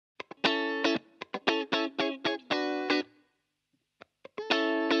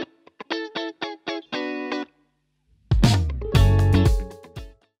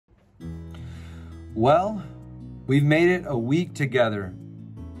Well, we've made it a week together.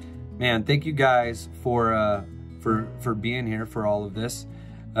 Man, thank you guys for being here for all of this.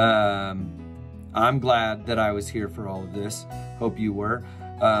 I'm glad that I was here for all of this. Hope you were.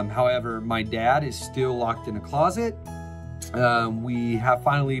 However, my dad is still locked in a closet. We have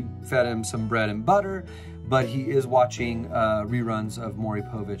finally fed him some bread and butter, but he is watching reruns of Maury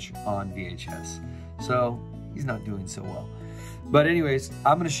Povich on VHS. So he's not doing so well. But anyways,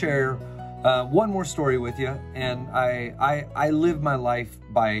 I'm gonna share one more story with you. And I live my life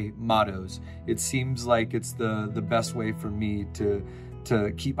by mottos. It seems like it's the best way for me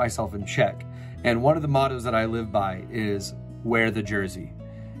to keep myself in check. And one of the mottos that I live by is wear the jersey.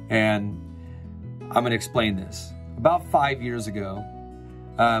 And I'm gonna explain this. About 5 years ago,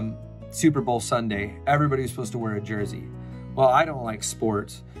 Super Bowl Sunday, everybody was supposed to wear a jersey. Well, I don't like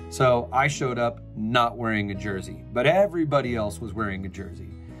sports, so I showed up not wearing a jersey, but everybody else was wearing a jersey.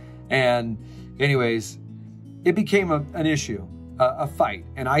 And anyways, it became an issue, a fight,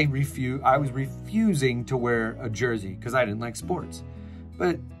 and I was refusing to wear a jersey because I didn't like sports,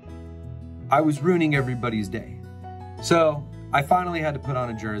 but I was ruining everybody's day. So I finally had to put on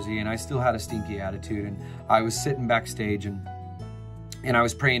a jersey, and I still had a stinky attitude, and I was sitting backstage and I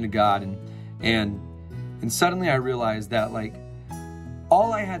was praying to God, and suddenly I realized that like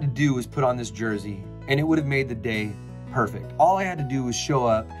all I had to do was put on this jersey and it would have made the day perfect. All I had to do was show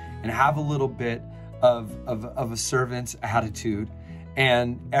up and have a little bit of a servant's attitude,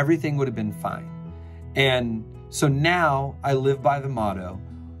 and everything would have been fine. And so now I live by the motto,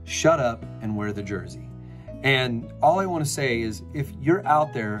 shut up and wear the jersey. And all I want to say is, if you're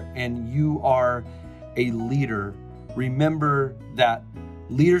out there and you are a leader, remember that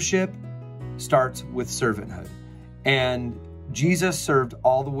leadership starts with servanthood. And Jesus served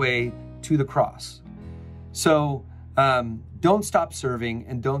all the way to the cross. So don't stop serving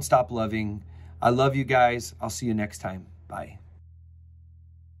and don't stop loving. I love you guys. I'll see you next time. Bye.